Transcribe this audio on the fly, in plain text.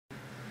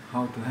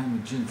how to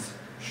hem jeans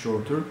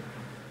shorter.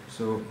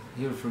 So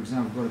here, for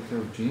example, I've got a pair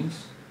of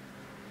jeans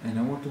and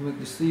I want to make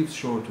the sleeves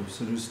shorter.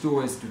 So there's two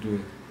ways to do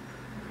it.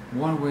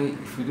 One way,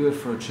 if we do it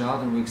for a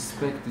child and we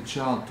expect the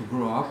child to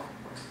grow up,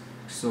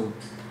 so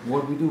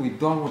what we do, we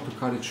don't want to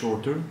cut it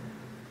shorter,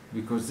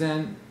 because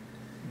then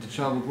the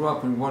child will grow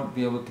up and won't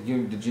be able to give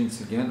him the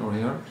jeans again or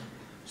hair.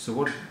 So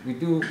what we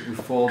do, we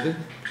fold it.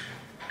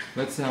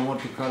 Let's say I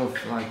want to cut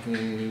off like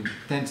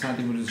 10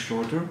 centimeters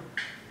shorter.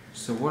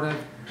 So what I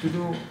have to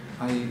do,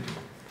 I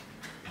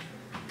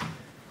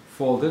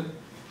fold it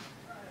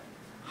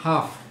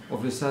half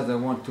of the size I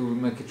want to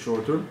make it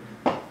shorter.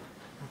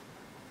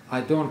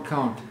 I don't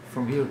count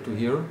from here to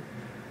here.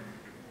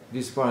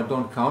 This part I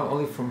don't count,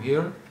 only from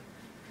here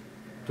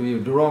to here,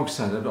 the wrong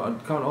side. I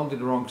count only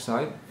the wrong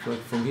side, so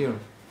from here,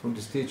 from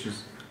the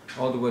stitches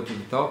all the way to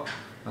the top,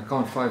 I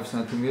count 5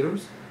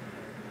 centimeters.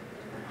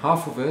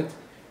 Half of it,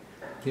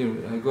 here,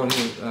 I got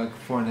here like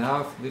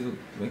 4.5, little,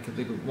 make it a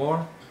little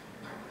more.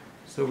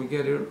 So we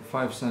get here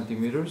 5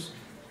 centimeters.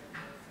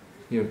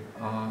 Here,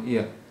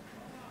 yeah.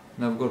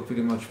 Now I've got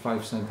pretty much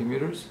 5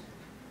 centimeters.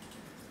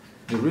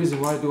 The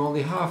reason why I do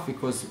only half,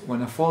 because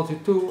when I fold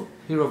it 2,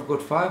 here I've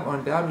got 5,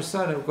 on the other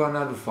side I've got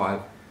another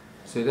 5.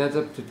 So it adds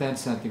up to 10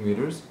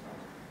 centimeters.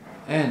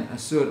 And I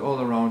sew it all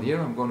around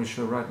here. I'm going to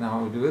show right now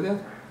how we do that.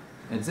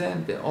 And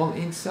then the all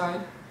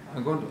inside,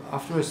 I'm going to,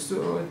 after I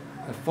sew it,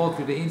 I fold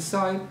to the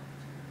inside.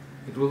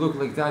 It will look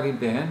like that in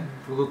the end.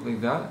 It will look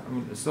like that. I'm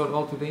going to sew it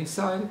all to the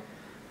inside.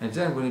 And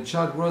then when the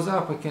child grows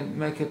up, I can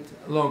make it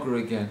longer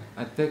again.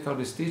 I take out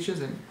the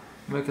stitches and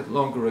make it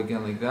longer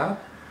again like that.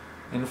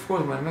 And of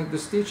course, when I make the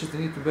stitches, I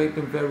need to make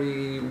them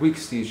very weak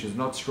stitches,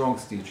 not strong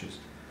stitches.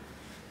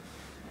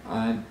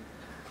 And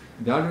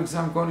the other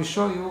example I'm going to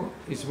show you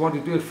is what you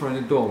do it for an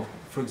adult.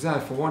 For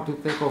example, if I want to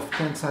take off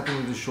 10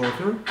 centimeters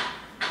shorter,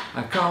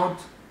 I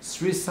count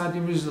 3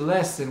 centimeters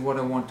less than what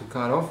I want to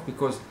cut off,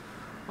 because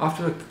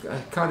after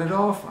I cut it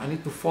off, I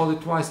need to fold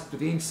it twice to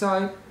the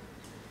inside,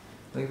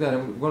 like that.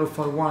 I'm going to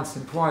fold once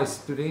and twice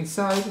to the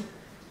inside.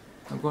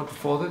 I'm going to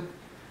fold it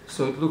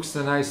so it looks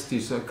a nice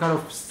stitch. So I cut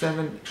off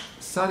 7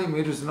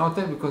 centimeters, not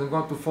 10, because I'm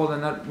going to fold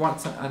another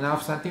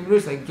 1.5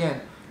 centimeters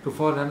again to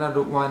fold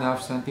another 1.5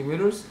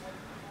 centimeters.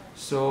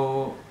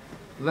 So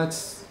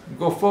let's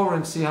go forward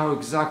and see how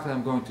exactly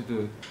I'm going to do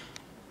it.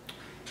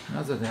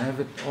 Now that I have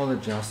it all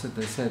adjusted,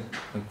 I said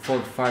I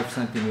fold 5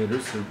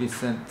 centimeters, so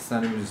 10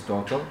 centimeters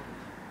total.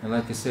 And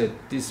like I said,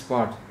 this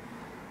part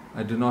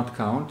I do not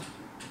count,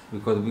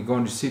 because we're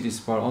going to see this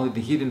part, only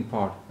the hidden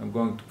part I'm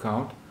going to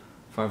count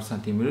 5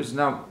 centimeters.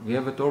 Now we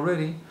have it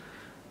already.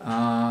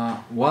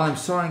 While I'm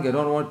sewing, I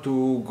don't want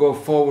to go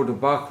forward or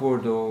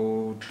backward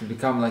or to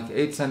become like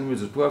 8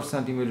 centimeters or 12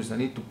 centimeters. I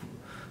need to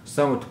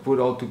somewhere to put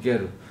all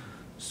together.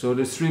 So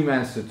there's 3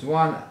 methods.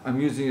 One, I'm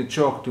using a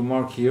chalk to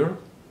mark here,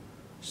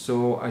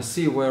 so I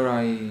see where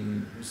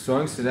I'm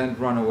sewing, so then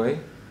run away.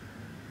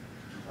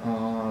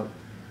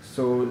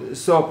 So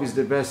soap is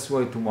the best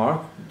way to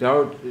mark. There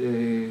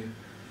are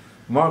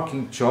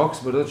marking chalks,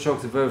 but those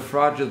chalks are very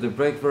fragile, they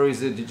break very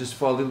easily, they just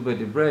fall a little bit,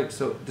 they break.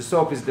 So the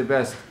soap is the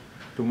best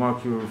to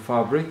mark your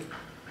fabric.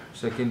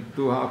 So I can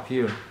do up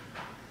here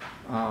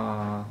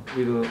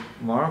little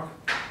mark.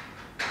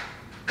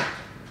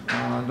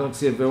 I don't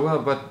see it very well,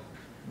 but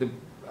the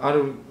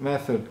other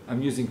method,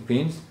 I'm using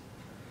pins.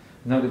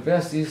 Now the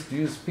best is to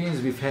use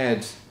pins with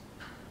heads,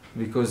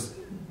 because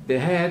the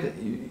head,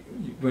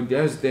 when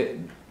there's the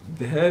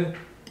head,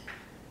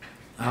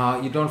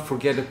 you don't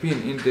forget the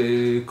pin in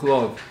the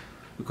cloth,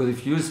 because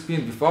if you use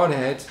pin before the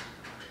head,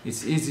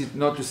 it's easy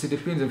not to see the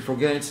pins and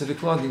forget inside the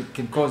cloth. It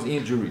can cause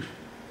injury.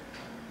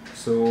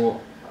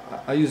 So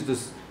I use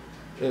this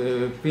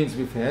pins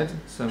with head,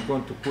 so I'm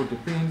going to put the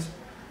pins,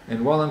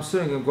 and while I'm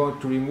sewing I'm going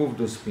to remove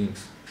those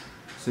pins,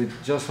 so it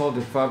just hold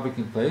the fabric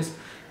in place.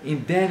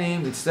 In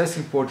denim it's less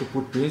important to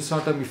put pins.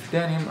 Sometimes with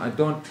denim I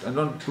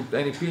don't put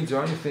any pins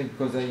or anything,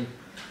 because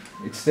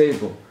it's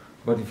stable.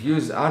 But if you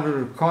use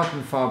other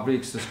cotton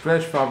fabrics, the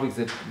stretch fabrics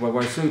that while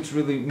I sew it's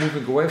really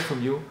moving away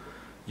from you,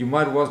 you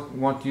might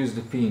want to use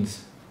the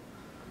pins.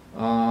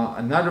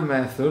 Another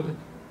method,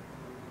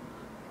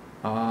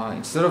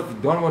 instead of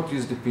you don't want to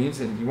use the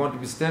pins and you want to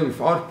be stable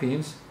without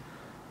pins,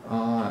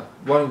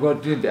 what I'm going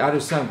to do the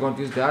other side, I'm going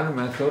to use the other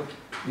method,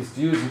 is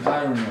to use an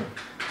ironer.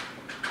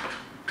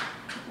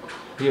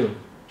 Here,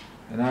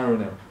 an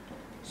ironer.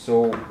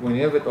 So when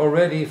you have it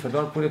already, if I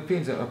don't put the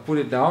pins, I put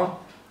it down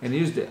and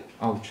use the,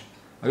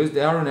 I use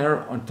the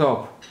ironer on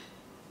top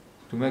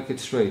to make it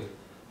straight.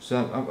 So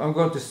I'm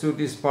going to sew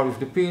this part with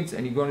the pins,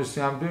 and you're going to see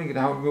how I'm doing it,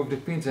 how I move the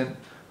pins and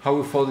how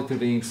we fold it to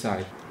the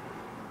inside.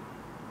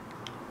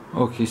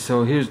 Okay,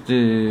 so here's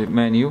the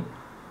menu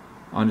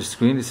on the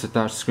screen. It's a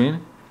touch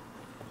screen.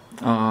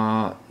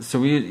 So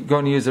we're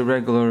going to use a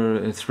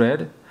regular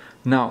thread.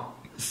 Now,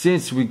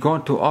 since we're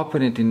going to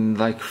open it in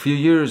like a few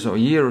years or a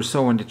year or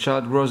so when the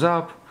child grows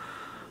up,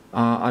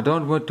 I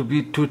don't want to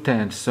be too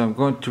tense, so I'm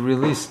going to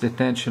release the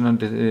tension on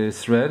the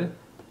thread.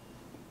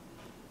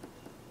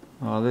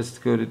 Let's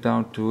go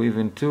down to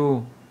even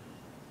 2,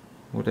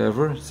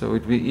 whatever, so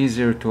it'd be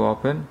easier to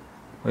open,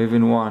 or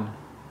even 1.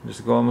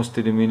 Just go almost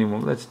to the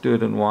minimum. Let's do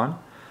it on one.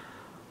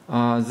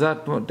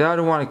 The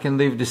other one I can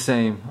leave the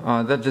same.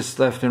 That just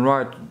left and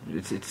right.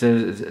 It's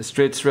a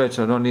straight stretch.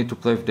 I don't need to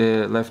play with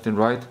the left and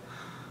right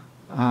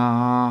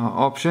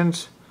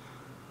options.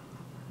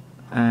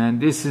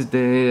 And this is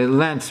the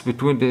length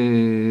between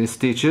the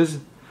stitches.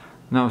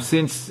 Now,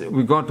 since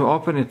we're going to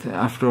open it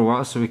after a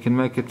while, so we can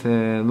make it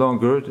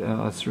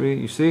longer. 3,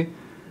 you see,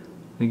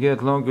 we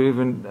get longer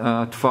even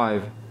at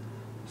 5.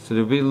 So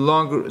there'll be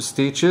longer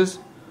stitches.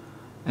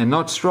 And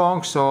not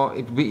strong, so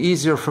it'll be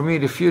easier for me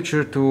in the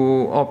future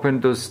to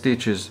open those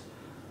stitches.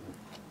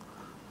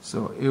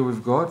 So here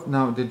we've got,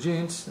 now the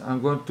jeans,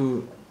 I'm going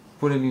to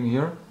put it in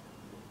here,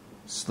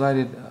 slide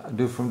it,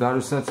 do it from the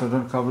other side so I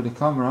don't cover the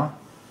camera.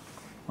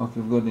 Okay,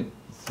 we've got the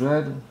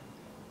thread,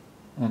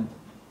 and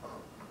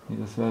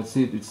the thread,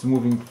 see it's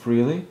moving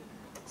freely,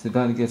 so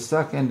that it gets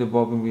stuck, and the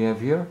bobbin we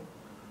have here.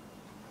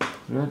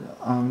 Thread,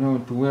 I'm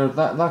going to wear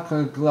that like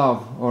a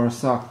glove or a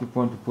sock, you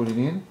want to put it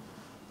in.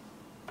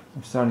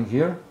 I'm starting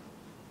here,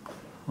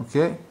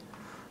 okay,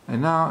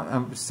 and now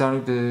I'm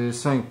starting the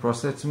sewing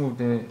process. Let's move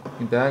the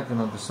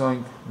diagonal of the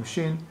sewing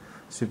machine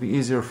so it'll be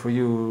easier for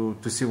you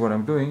to see what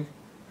I'm doing.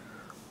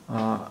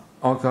 Okay,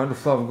 on the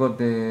floor I've got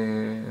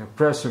the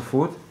presser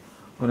foot.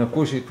 When I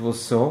push it will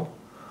sew.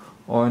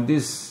 On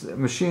these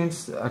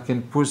machines I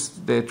can push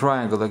the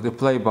triangle like the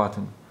play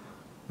button,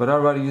 but I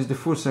already use the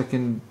foot so I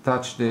can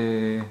touch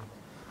the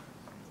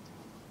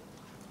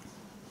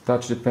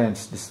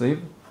pants, the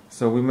sleeve.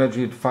 So we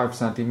measure it 5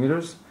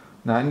 centimeters.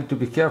 Now I need to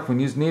be careful. When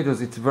you use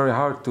needles, it's very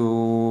hard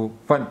to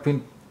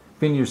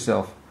pin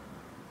yourself.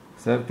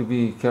 So I have to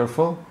be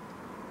careful.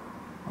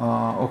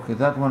 Okay,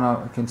 that one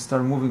I can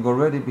start moving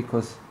already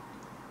because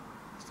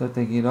start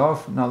taking it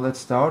off. Now let's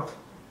start.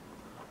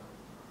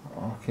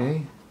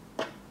 Okay.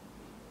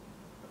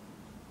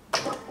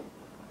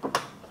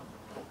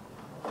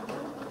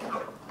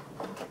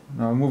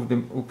 Now move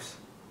them. Oops,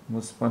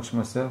 almost punched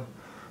myself.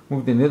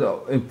 Move the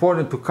needle.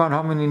 Important to count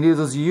how many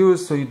needles you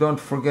use so you don't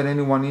forget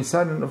anyone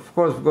inside. And of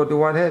course we've got the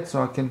white head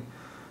so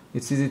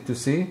it's easy to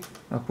see.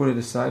 I put it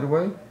aside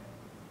away.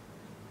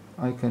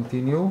 I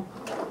continue.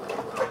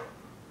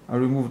 I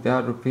remove the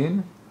other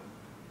pin.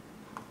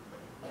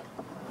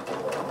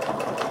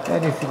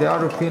 And if the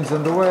other pin's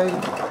on the way,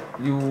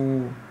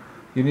 you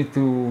need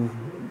to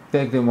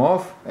take them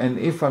off. And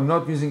if I'm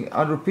not using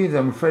other pins,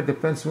 I'm afraid the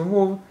pins will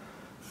move.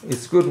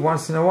 It's good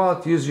once in a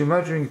while to use your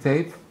measuring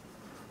tape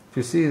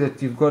to see that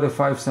you've got a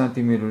 5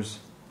 centimeters.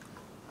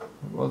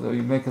 Although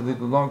you make it a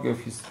little longer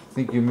if you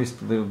think you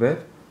missed a little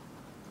bit.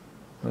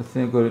 I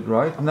think I got it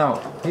right. Now,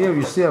 here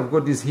you see I've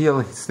got this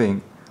heel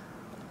thing.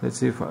 Let's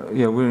see if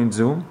yeah, we're in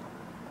zoom.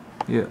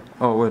 Yeah,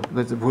 oh wait,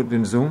 let's put it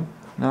in zoom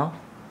now,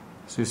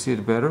 so you see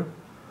it better.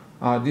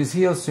 These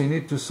heels, so you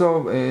need to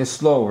sew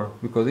slower,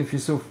 because if you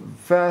sew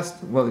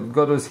fast, well, you've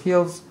got those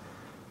heels,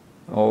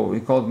 or we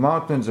call it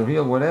mountains or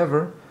heel,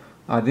 whatever,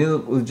 the needle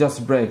will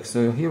just break.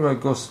 So here I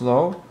go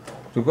slow.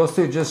 To go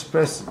slow, just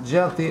press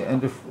gently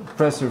and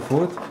press your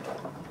foot.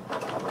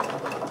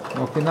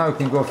 Okay, now you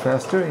can go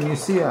faster, and you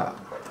see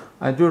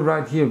I do it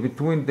right here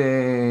between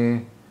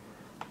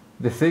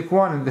the thick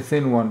one and the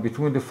thin one.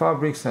 Between the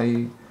fabrics,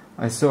 I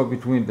sew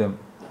between them,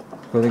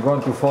 because they're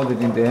going to fold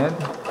it in the end.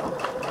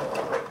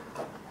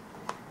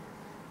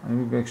 Let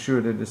me make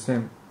sure they're the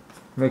same.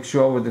 Make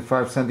sure over the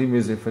 5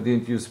 centimeters. If I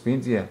didn't use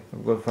pins, yeah,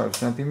 I've got 5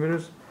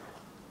 centimeters.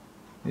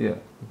 Yeah,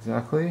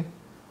 exactly.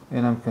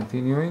 And I'm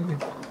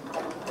continuing.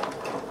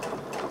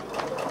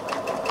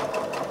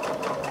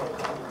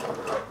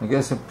 I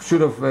guess I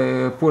should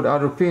have put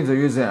other pins or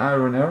use an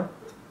ironer.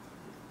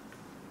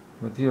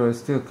 But here I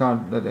still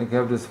count that I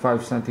have this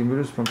 5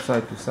 centimeters from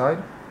side to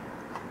side.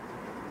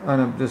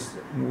 And I'm just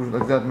move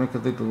like that, make it a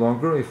little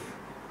longer if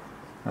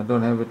I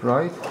don't have it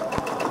right.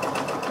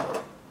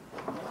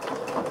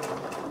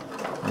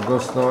 I go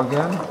slow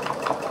again.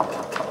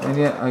 And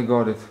yeah, I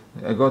got it.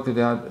 I go to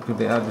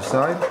the other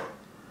side.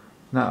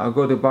 Now I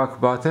go the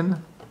back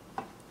button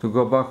to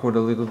go backward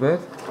a little bit.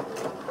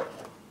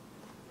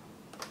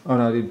 Oh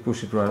no, I didn't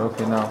push it right.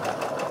 Okay, now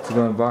it's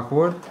going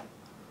backward.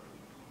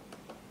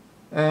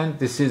 And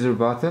the scissor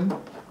button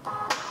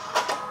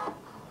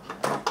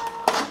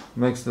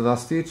makes the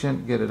last stitch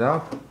and get it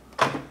up.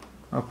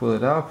 I pull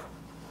it up.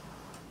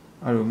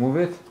 I remove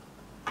it.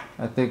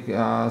 I take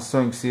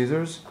sewing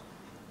scissors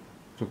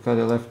to cut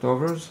the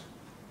leftovers.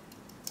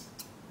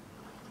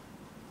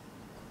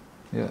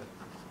 Yeah.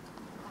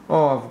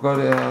 Oh, I've got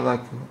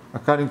like a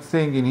cutting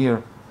thing in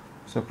here,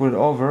 so I put it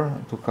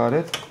over to cut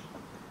it.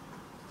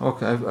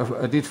 Okay,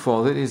 I did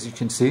fold it, as you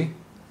can see.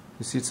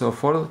 You see it's all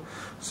folded.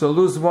 So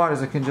loose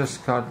wires I can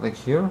just cut like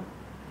here.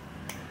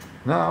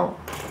 Now,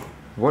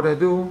 what I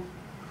do,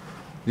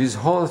 this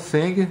whole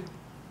thing,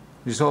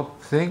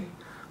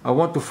 I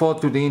want to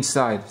fold to the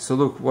inside. So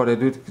look what I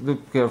do.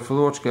 Look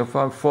careful, watch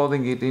careful. I'm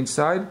folding it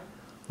inside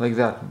like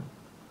that.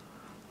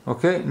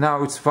 Okay,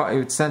 now it's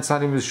 10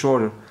 centimeters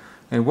shorter.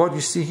 And what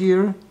you see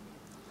here,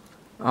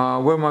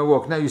 where my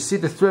work. Now you see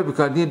the thread,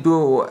 because I didn't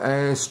do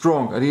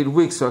strong, I did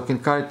weak, so I can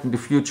cut it in the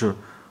future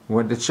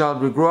when the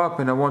child will grow up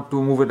and I want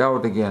to move it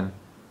out again.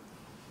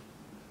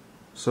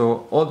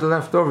 So all the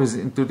leftovers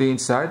into the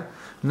inside.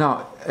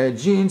 Now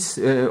jeans,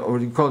 or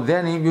you call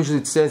denim, usually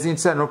it says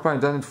inside, no problem,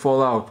 it doesn't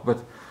fall out.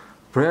 But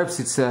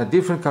perhaps it's a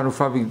different kind of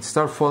fabric, it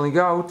starts falling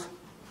out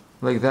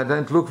like that,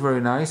 doesn't look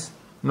very nice,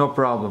 no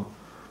problem.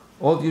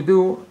 All you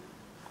do,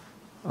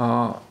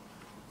 I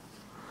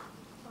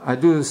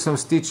do some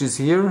stitches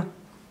here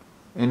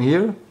and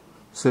here,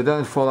 so it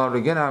doesn't fall out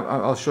again.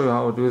 I'll show you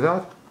how to do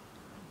that.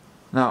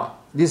 Now,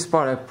 this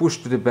part I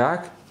push to the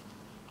back,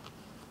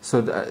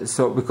 so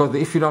because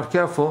if you're not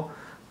careful,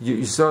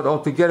 you sew it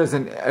all together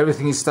and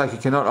everything is stuck. You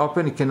cannot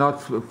open, you cannot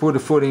put the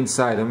foot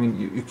inside. I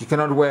mean, you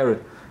cannot wear it.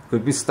 It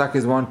could be stuck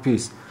as one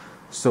piece.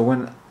 So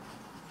when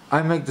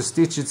I make the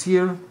stitches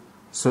here,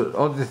 so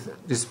all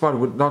this part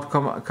would not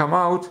come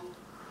out,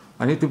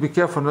 I need to be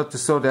careful not to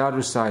sew the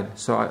other side.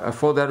 So I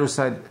fold the other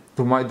side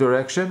to my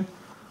direction.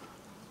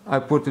 I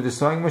put to the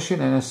sewing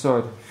machine and I sew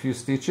it. A few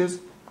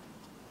stitches,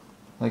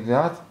 like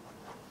that.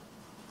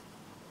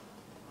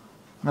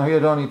 Now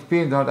here don't need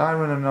pin, don't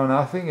iron, no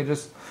nothing. You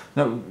just,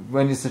 now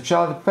when it's a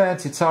child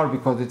pants, it's hard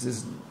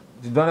because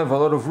you don't have a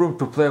lot of room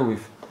to play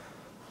with.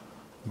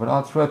 But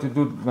I'll try to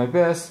do my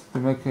best to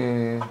make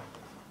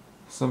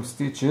some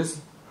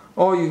stitches.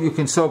 Or you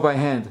can sew by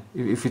hand.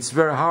 If it's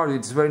very hard,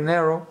 it's very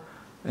narrow,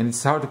 and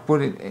it's hard to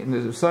put it in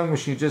the sewing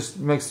machine, just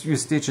makes few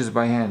stitches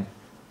by hand.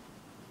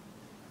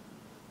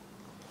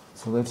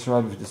 So let's try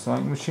with the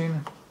sewing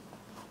machine.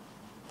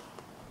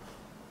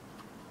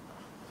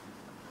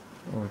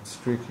 Oh, it's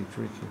tricky.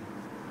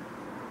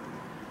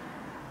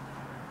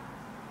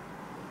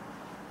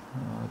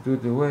 I'll do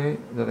it the way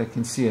that I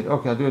can see it.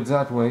 Okay, I'll do it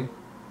that way,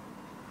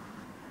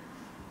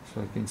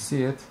 so I can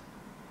see it.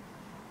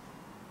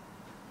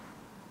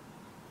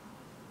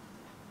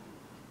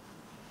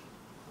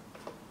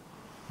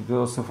 You do it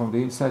also from the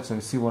inside, so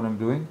you see what I'm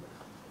doing.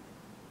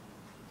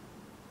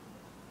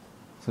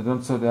 So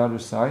don't sew the other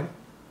side.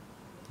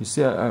 You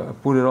see, I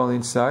put it all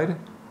inside,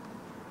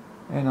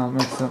 and I'll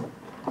make some.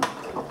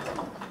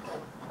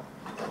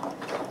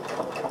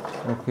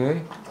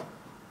 Okay,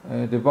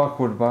 the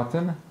backward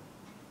button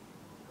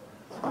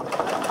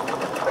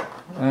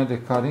and the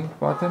cutting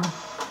button.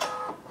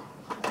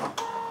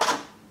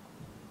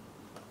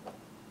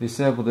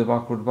 Disable the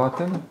backward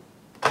button,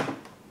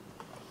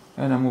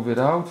 and I move it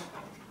out.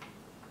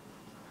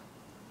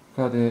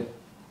 Cut the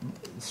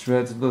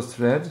threads, those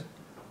threads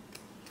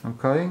I'm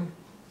cutting.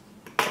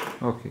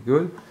 Okay,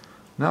 good.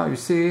 Now you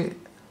see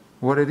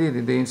what I did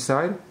in the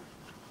inside.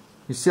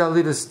 You see a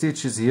little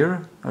stitches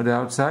here on the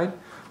outside,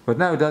 but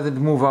now it doesn't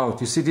move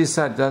out. You see this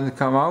side doesn't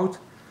come out.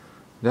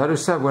 The other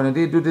side, when I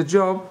did do the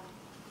job,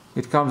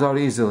 it comes out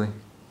easily.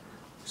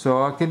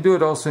 So I can do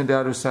it also in the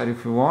other side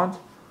if you want.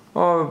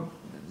 Or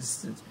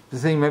the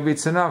thing, maybe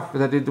it's enough,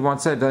 but I did one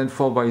side, it doesn't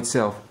fall by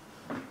itself.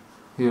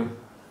 Here.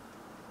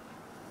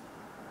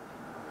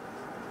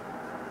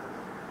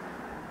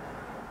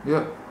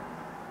 Yeah,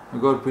 I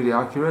got pretty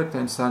accurate,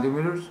 10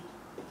 centimeters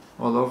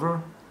all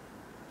over.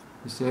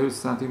 You see here it's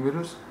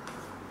centimeters.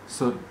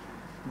 So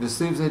the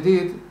sleeves I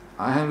did,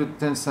 I handled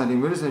 10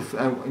 centimeters. If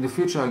in the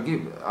future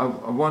I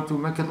want to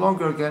make it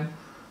longer again,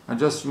 I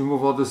just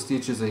remove all the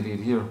stitches I did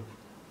here,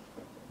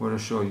 where I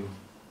show you.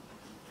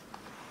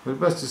 But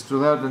best is to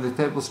lay it on the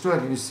table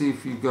straight and you see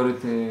if you got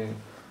it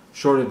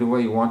shorter the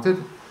way you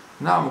wanted.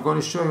 Now I'm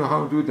going to show you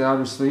how to do the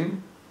other sleeve.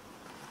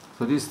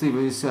 So this sleeve,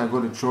 you see I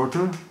got it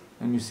shorter.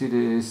 And you see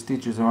the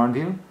stitches around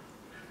here,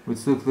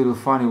 which look a little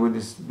funny with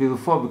this little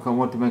fold because I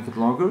want to make it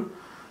longer.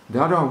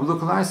 The other one will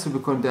look nicer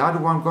because the other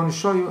one I'm going to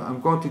show you, I'm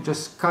going to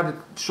just cut it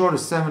shorter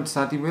 7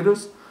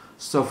 centimeters.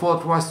 So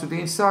fold twice to the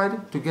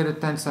inside to get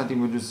it 10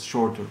 centimeters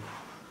shorter.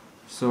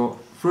 So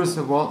first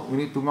of all, we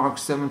need to mark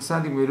 7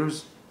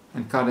 centimeters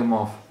and cut them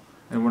off.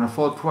 And when I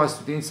fold twice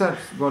to the inside,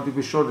 it's going to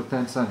be shorter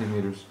 10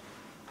 centimeters.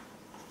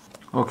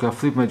 Okay, I'll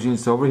flip my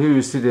jeans over. Here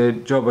you see the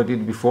job I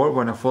did before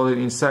when I folded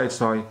inside,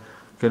 so I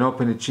can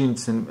open the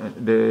jeans and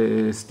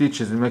the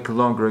stitches and make it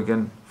longer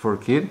again for a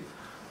kid.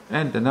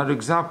 And another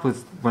example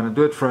is when I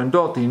do it for an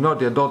adult, you know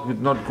the adult is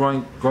not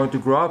going to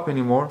grow up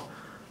anymore,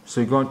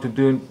 so you're going to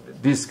do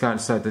this kind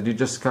of side that you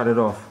just cut it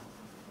off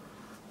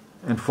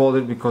and fold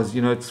it because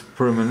you know it's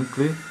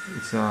permanently,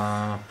 it's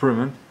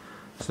permanent.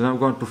 So now I'm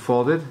going to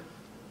fold it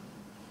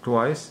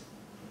twice.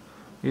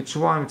 Each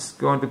one it's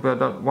going to be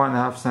about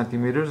 1.5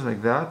 centimeters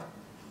like that.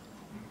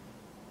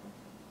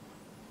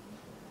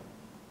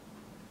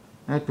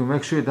 And to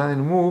make sure it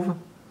doesn't move,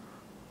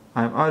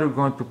 I'm either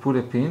going to put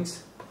a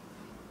pins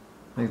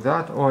like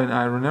that or an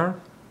ironer.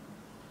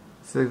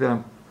 So like that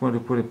I'm going to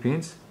put a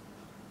pins.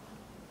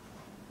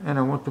 And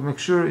I want to make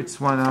sure it's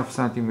 1.5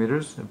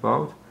 centimeters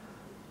about.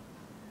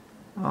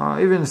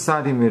 Even a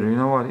centimeter, you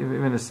know what,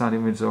 even a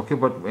centimeter is okay,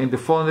 but in the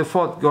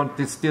fold going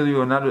to steal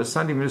you another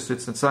centimeter, so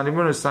it's a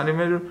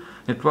centimeter,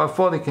 and 12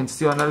 fold it can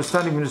steal another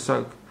centimeter,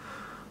 so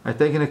I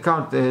take into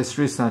account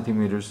 3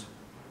 centimeters.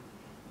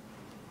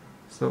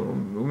 So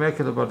we make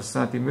it about a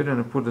centimeter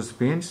and I put the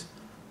pins,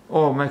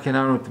 or make an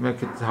iron to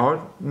make it hard.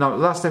 Now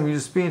last time we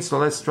used pins, so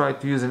let's try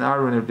to use an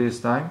ironer this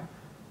time.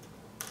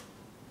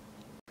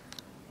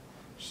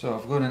 So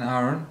I've got an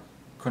iron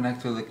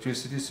connected to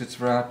electricity, so it's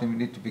very hot and we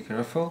need to be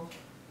careful.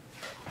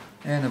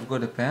 and I've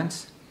got the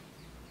pants,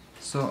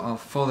 so I'll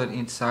fold it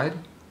inside.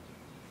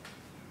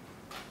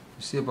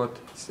 You see,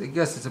 I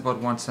guess it's about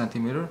 1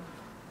 centimeter.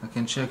 I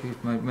can check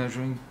with my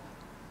measuring,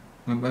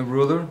 my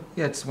ruler.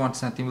 Yeah, it's 1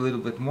 centimeter, a little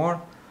bit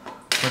more,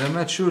 but I'm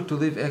not sure to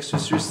leave extra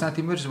 3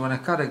 centimeters. When I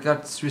cut, I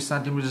got 3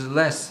 centimeters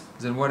less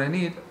than what I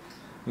need,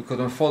 because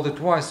I fold it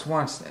twice,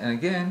 once and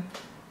again,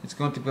 it's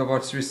going to be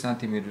about 3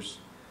 centimeters.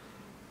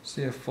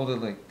 See, I fold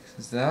it like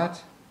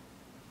that,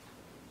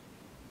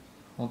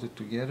 hold it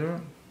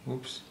together,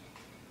 oops,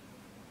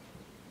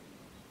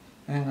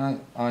 and I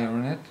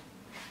iron it.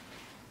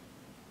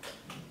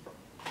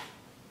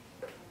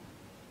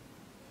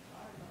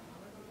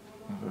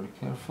 I'm very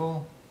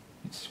careful.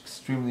 It's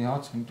extremely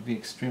hot, so I need to be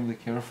extremely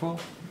careful.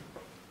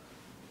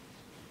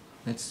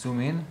 Let's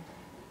zoom in,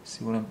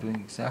 see what I'm doing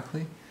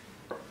exactly.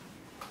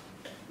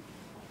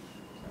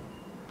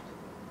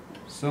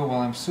 So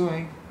while I'm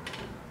sewing,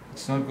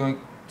 it's not going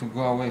to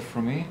go away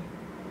from me.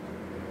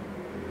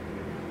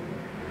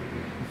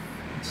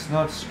 If it's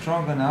not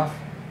strong enough,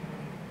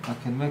 I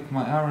can make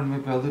my iron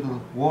maybe a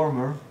little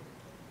warmer,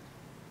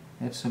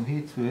 add some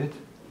heat to it.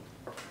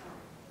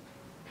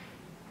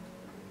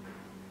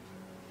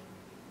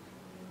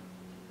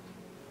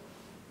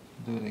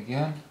 Do it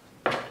again,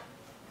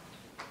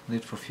 leave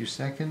it for a few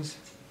seconds.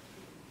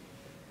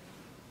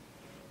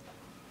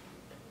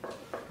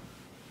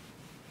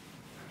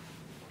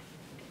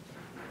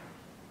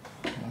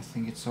 I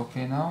think it's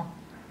okay now.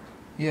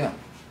 Yeah,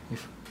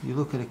 if you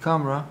look at the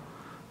camera,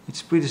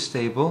 it's pretty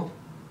stable.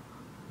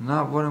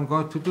 Now what I'm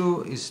going to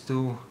do is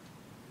to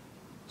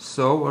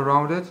sew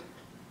around it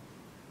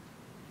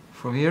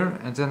from here,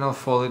 and then I'll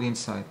fold it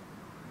inside.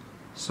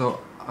 So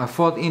I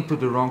fold into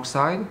the wrong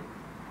side,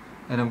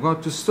 and I'm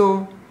going to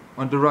sew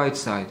on the right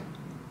side.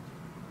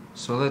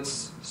 So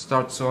let's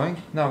start sewing.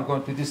 Now I'm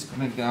going to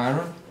disconnect the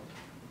iron.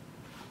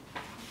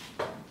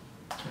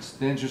 It's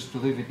dangerous to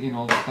leave it in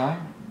all the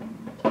time.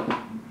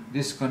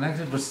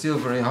 Disconnected, but still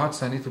very hot,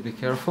 so I need to be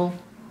careful.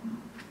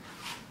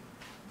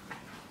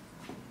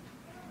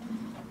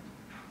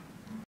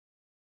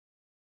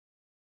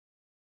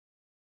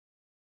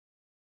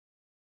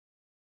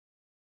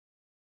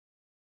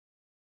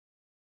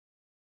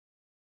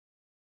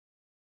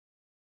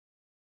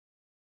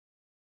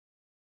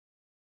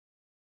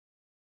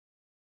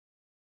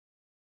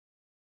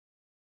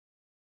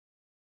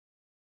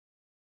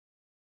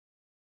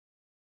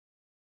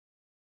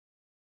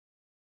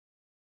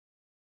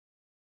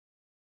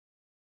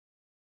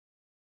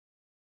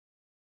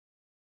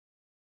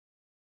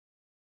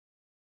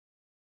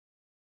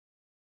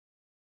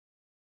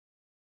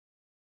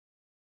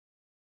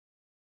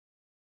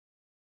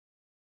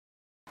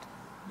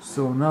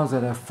 So now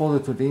that I've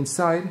folded to the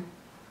inside,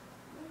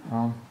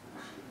 I'm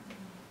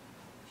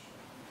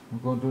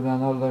going to do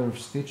another layer of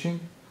stitching.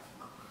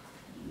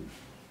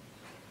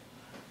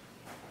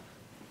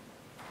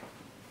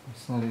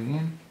 Slide it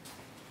in.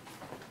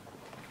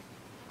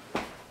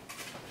 There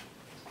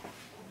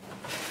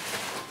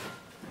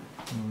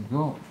we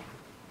go.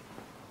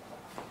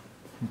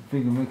 You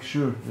figure, make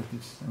sure that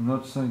I'm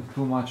not sewing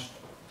too much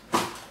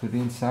to the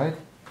inside.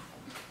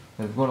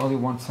 I've got only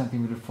 1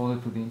 centimeter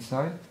folded to the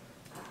inside.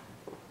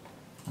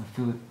 I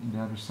feel it in the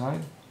other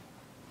side.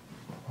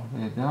 I'll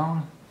lay it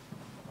down,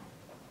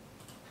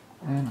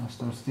 and I'll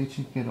start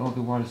stitching. Get all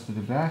the wires to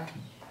the back,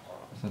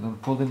 so I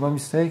don't pull them by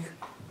mistake.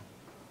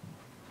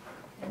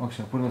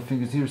 Actually, I put my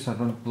fingers here so I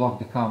don't block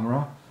the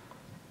camera.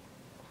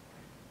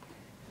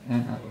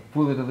 And I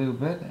pull it a little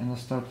bit, and I'll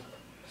start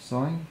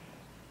sewing.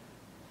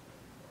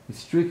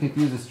 It's tricky to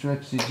use the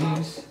stretchy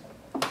jeans.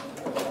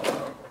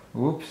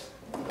 Whoops.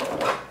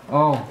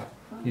 Oh,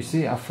 you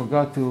see, I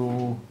forgot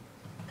to.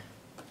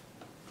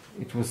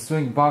 It was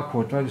sewing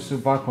backward. Try to sew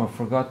backward. I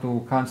forgot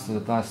to cancel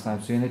it last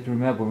time. So you need to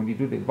remember, when you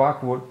do the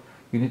backward,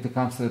 you need to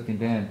cancel it in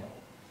the end.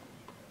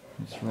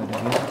 Let's write it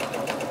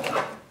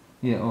here.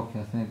 Yeah, okay,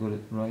 I think I got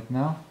it right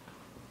now.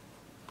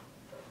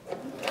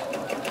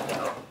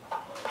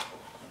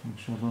 Make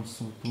sure I don't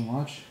sew too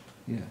much.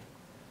 Yeah.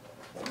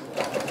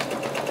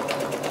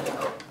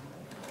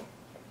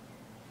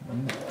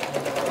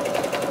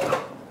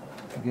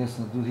 I guess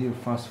I'll do here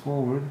fast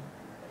forward.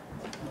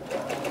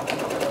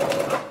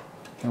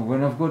 Now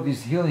when I've got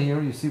this heel here,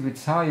 you see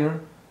it's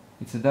higher,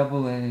 it's a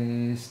double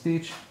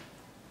stitch,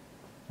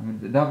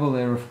 the double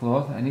layer of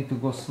cloth. I need to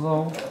go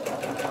slow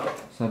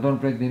so I don't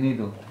break the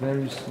needle.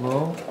 Very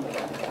slow.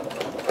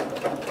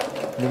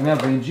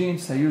 Remember, in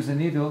jeans I use a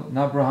needle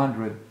number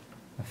 100,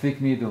 a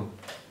thick needle,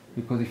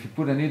 because if you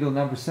put a needle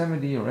number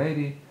 70 or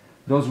 80,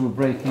 those will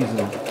break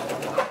easily,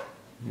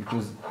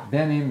 because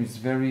denim is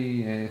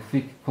very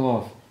thick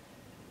cloth,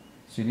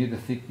 so you need a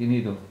thick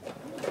needle,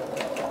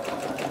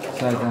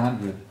 size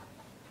 100.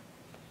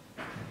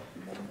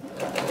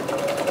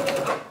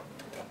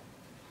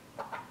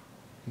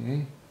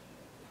 Okay.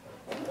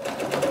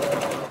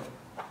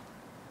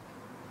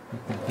 We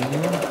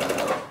continue.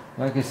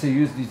 Like I say,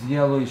 use this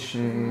yellowish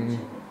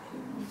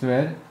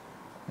thread,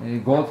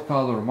 gold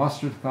color,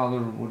 mustard color,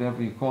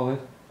 whatever you call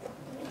it.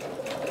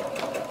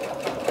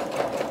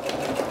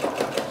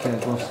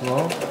 Okay, go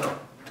slow.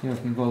 Here I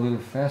can go a little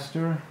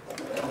faster.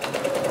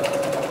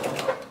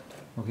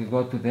 Okay,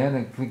 go to the end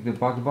and click the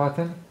back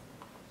button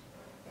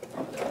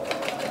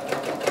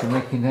to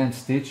make an end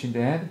stitch in the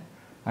end.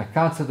 I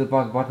cancel the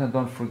back button,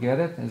 don't forget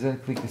it, and then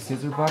click the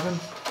scissor button.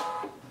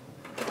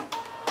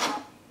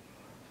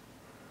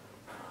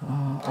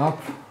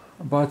 Up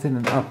button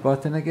and up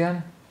button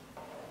again.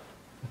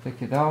 I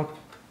take it out.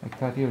 I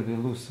cut here the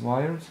loose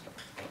wires.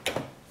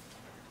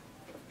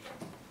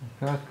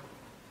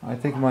 I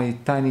take my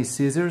tiny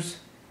scissors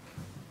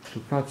to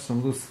cut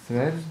some loose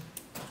threads.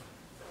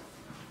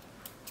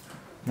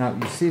 Now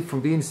you see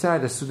from the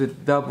inside I sew the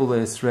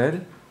double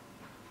thread,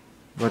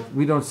 but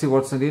we don't see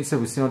what's on the inside,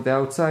 we see on the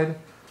outside.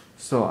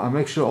 So I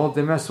make sure all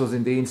the mess was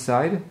in the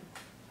inside.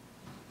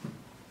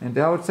 And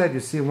the outside you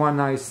see one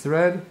nice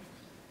thread.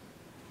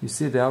 You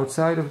see the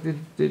outside of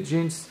the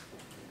jeans.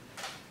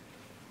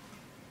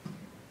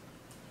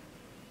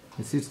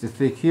 You see it's the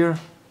thick here.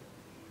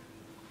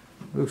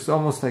 Looks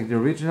almost like the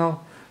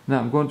original.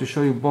 Now I'm going to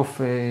show you both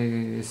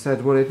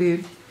sides what I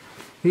did.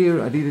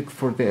 Here I did it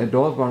for the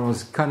adult, but I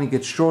was cutting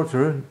it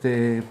shorter,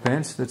 the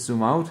pants. Let's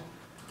zoom out.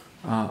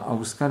 I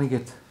was cutting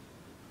it,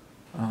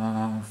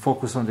 now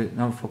focus on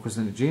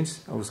the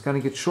jeans. I was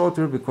cutting it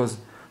shorter because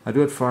I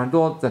do it for an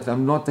adult that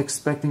I'm not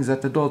expecting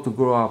that adult to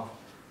grow up.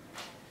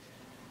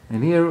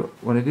 And here,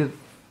 when I did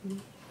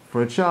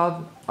for a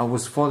child, I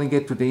was folding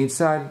it to the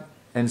inside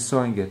and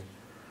sewing it.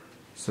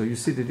 So you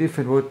see the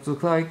difference what it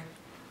looks like.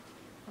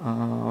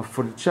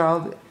 For the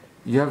child,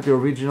 you have the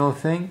original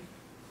thing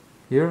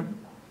here,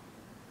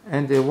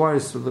 and the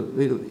wires.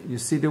 You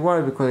see the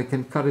wire because I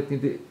can cut it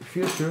in the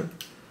future.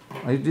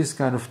 I use this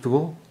kind of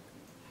tool.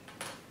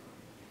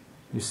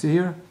 You see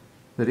here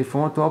that if I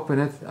want to open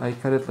it, I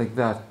cut it like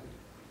that.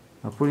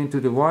 I put into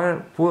the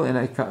wire, pull, and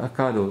I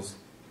cut those.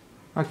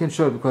 I can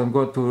show it because I'm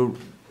going to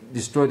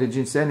destroy the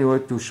jeans anyway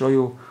to show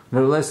you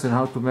the lesson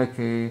how to make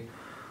a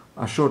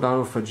short out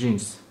of a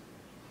jeans.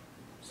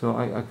 So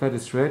I cut it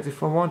straight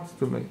if I want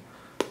to make.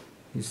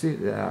 You see,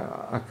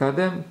 I cut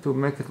them to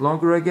make it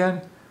longer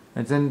again,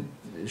 and then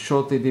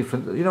shortly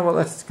different. You know what?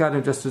 Let's cut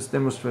them just to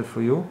demonstrate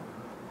for you.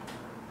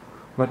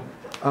 But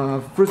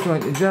first of all,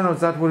 in general,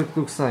 that's what it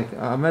looks like.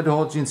 I made the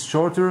whole jeans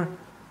shorter.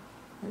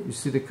 You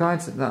see the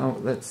kinds. Now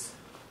let's.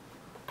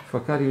 If I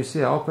cut it, you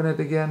see, I open it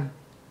again.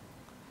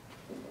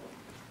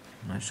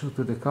 I show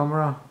to the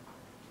camera.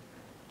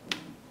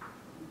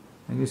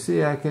 And you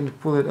see, I can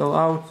pull it all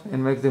out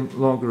and make them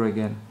longer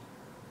again.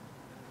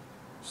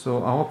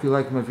 So I hope you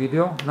like my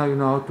video. Now you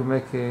know how to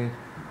make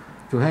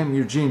to hem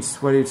your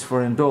jeans, whether it's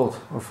for an adult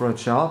or for a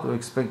child, or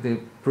expect the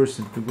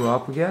person to grow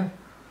up again.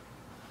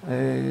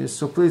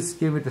 So please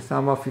give me the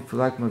thumb up if you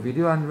like my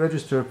video and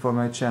register for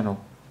my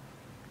channel.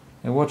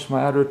 And watch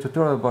my other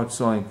tutorial about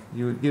sewing.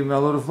 You give me a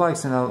lot of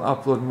likes and I'll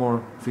upload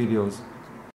more videos.